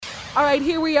All right,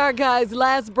 here we are, guys.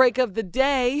 Last break of the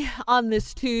day on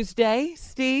this Tuesday.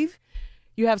 Steve,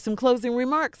 you have some closing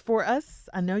remarks for us.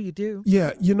 I know you do.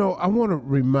 Yeah, I want to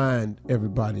remind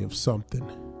everybody of something.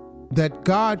 That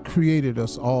God created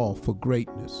us all for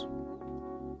greatness.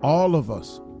 All of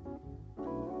us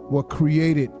were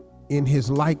created in his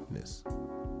likeness.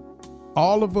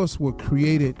 All of us were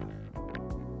created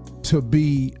to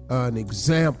be an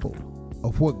example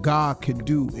of what God can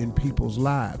do in people's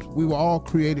lives. We were all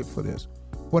created for this.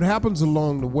 What happens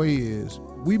along the way is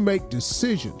we make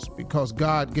decisions because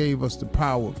God gave us the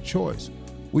power of choice.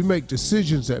 We make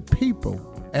decisions as people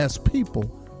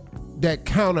that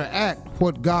counteract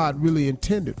what God really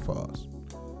intended for us.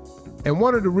 And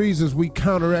one of the reasons we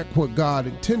counteract what God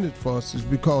intended for us is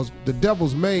because the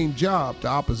devil's main job, the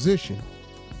opposition,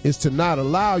 is to not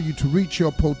allow you to reach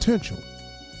your potential.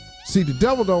 See, the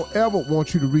devil don't ever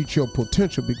want you to reach your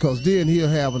potential, because then he'll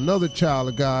have another child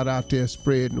of God out there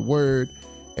spreading the word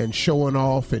and showing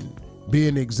off and being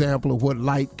an example of what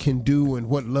light can do and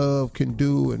what love can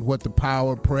do and what the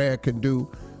power of prayer can do.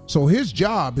 So his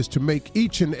job is to make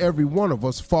each and every one of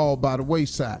us fall by the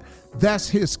wayside. That's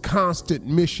his constant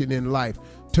mission in life,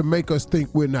 to make us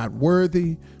think we're not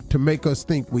worthy, to make us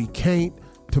think we can't,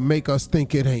 to make us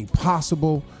think it ain't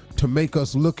possible, to make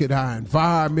us look at our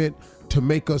environment, to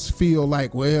make us feel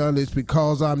like, well, it's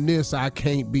because I'm this, I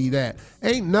can't be that.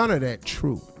 Ain't none of that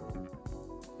true.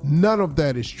 None of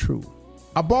that is true.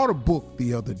 I bought a book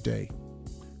the other day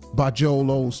by Joel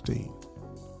Osteen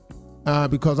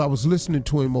because I was listening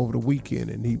to him over the weekend,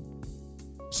 and he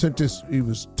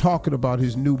was talking about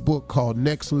his new book called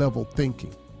Next Level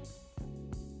Thinking.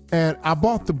 And I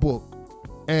bought the book,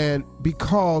 and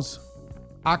because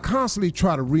I constantly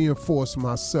try to reinforce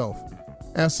myself,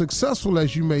 as successful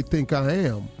as you may think I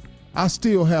am, I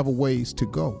still have a ways to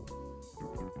go.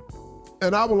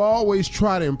 And I will always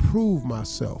try to improve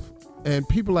myself. And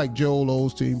people like Joel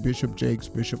Osteen, Bishop Jakes,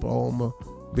 Bishop Ulmer,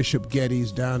 Bishop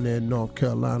Geddes down there in North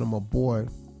Carolina, my boy.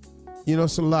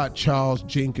 It's a lot. Charles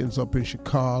Jenkins up in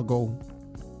Chicago.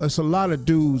 It's a lot of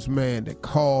dudes, man, that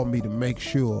call me to make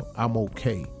sure I'm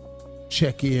okay.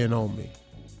 Check in on me.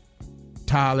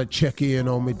 Tyler, check in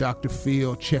on me. Dr.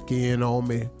 Phil, check in on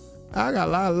me. I got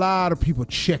a lot of people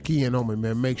check in on me,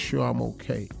 man, make sure I'm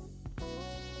okay.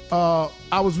 I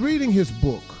was reading his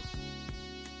book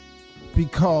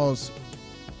because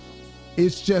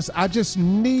I just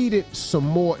needed some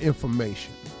more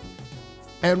information.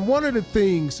 And one of the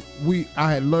things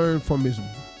I had learned from his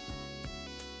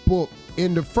book,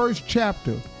 in the first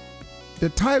chapter, the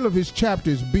title of his chapter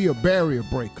is Be a Barrier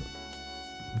Breaker.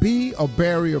 Be a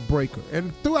barrier breaker.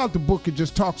 And throughout the book, it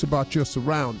just talks about your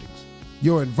surroundings,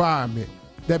 your environment,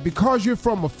 that because you're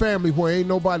from a family where ain't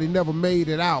nobody never made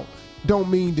it out,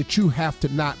 don't mean that you have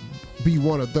to not be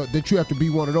that you have to be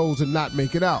one of those and not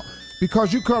make it out.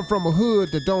 Because you come from a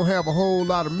hood that don't have a whole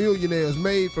lot of millionaires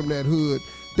made from that hood,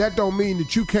 that don't mean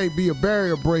that you can't be a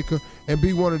barrier breaker and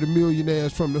be one of the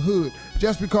millionaires from the hood.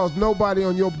 Just because nobody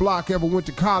on your block ever went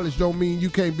to college don't mean you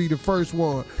can't be the first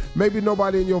one. Maybe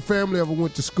nobody in your family ever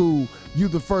went to school, you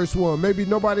the first one. Maybe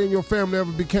nobody in your family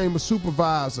ever became a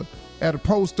supervisor at a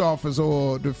post office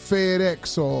or the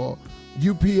FedEx or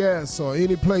UPS or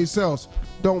any place else.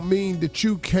 Don't mean that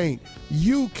you can't.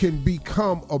 You can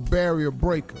become a barrier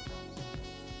breaker.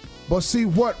 But see,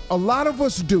 what a lot of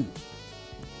us do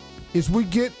is we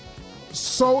get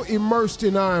so immersed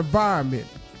in our environment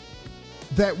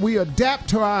that we adapt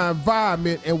to our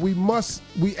environment, and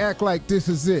we act like this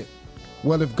is it.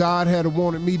 Well, if God had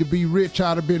wanted me to be rich,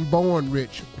 I'd have been born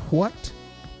rich. What?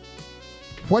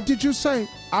 What did you say?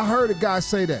 I heard a guy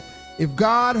say that. If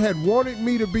God had wanted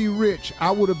me to be rich,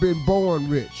 I would have been born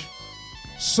rich.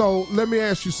 So let me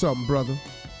ask you something, brother.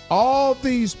 All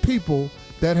these people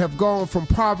that have gone from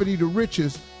poverty to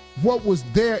riches, what was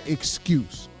their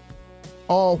excuse?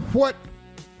 Or what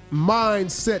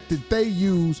mindset did they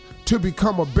use to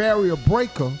become a barrier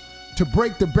breaker, to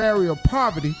break the barrier of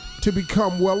poverty, to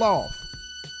become well off?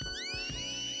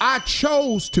 I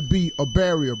chose to be a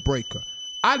barrier breaker.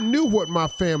 I knew what my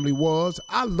family was.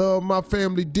 I love my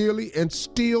family dearly and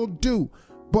still do.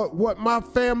 But what my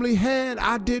family had,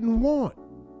 I didn't want.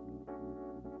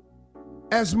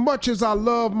 As much as I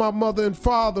love my mother and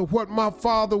father, what my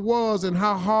father was and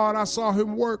how hard I saw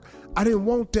him work, I didn't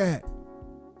want that.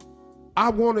 I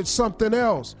wanted something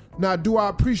else. Now, do I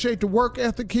appreciate the work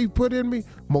ethic he put in me?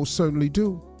 Most certainly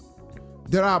do.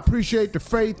 Did I appreciate the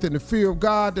faith and the fear of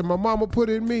God that my mama put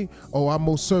in me? Oh, I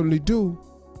most certainly do.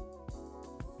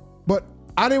 But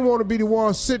I didn't want to be the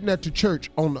one sitting at the church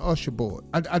on the usher board.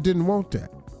 I didn't want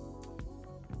that.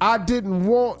 I didn't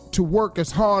want to work as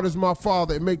hard as my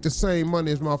father and make the same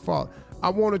money as my father. I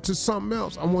wanted to something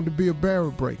else. I wanted to be a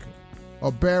barrier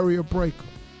breaker.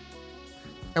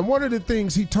 And one of the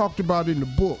things he talked about in the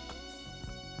book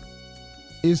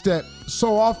is that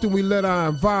so often we let our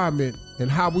environment and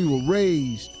how we were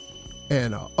raised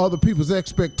and other people's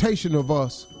expectation of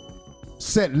us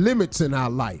set limits in our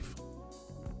life.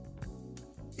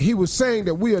 He was saying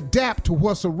that we adapt to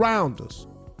what's around us.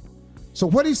 So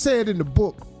what he said in the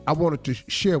book, I wanted to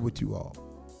share with you all.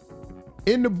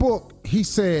 In the book, he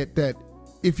said that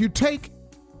if you take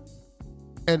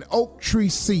an oak tree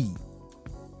seed,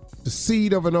 the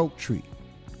seed of an oak tree,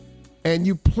 and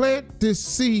you plant this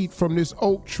seed from this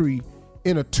oak tree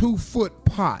in a 2-foot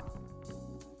pot,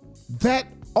 that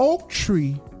oak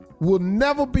tree will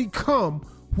never become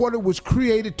what it was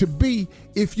created to be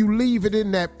if you leave it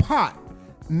in that pot.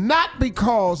 Not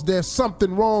because there's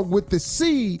something wrong with the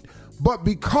seed, but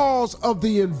because of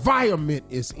the environment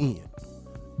it's in.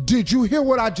 Did you hear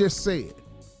what I just said?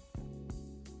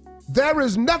 There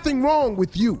is nothing wrong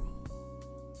with you.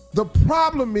 The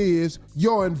problem is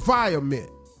your environment.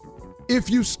 If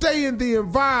you stay in the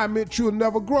environment, you'll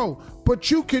never grow.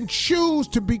 But you can choose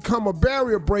to become a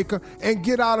barrier breaker and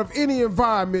get out of any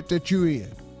environment that you're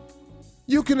in.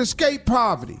 You can escape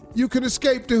poverty. You can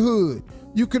escape the hood.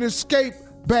 You can escape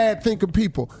bad thinking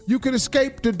people. You can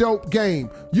escape the dope game.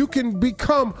 You can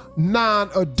become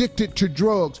non-addicted to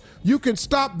drugs. You can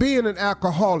stop being an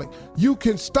alcoholic. You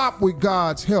can stop with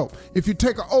God's help. If you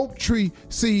take an oak tree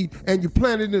seed and you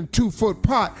plant it in a 2-foot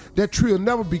pot, that tree will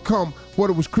never become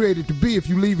what it was created to be if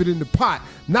you leave it in the pot.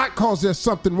 Not because there's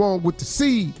something wrong with the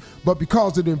seed, but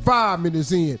because of the environment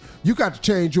is in. You got to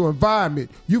change your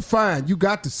environment. You fine. You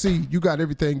got the seed. You got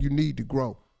everything you need to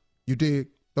grow. You dig?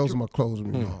 Those are my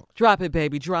closing remarks. Drop it,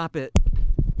 baby. Drop it.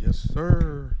 Yes,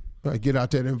 sir. Get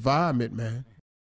out that environment, man.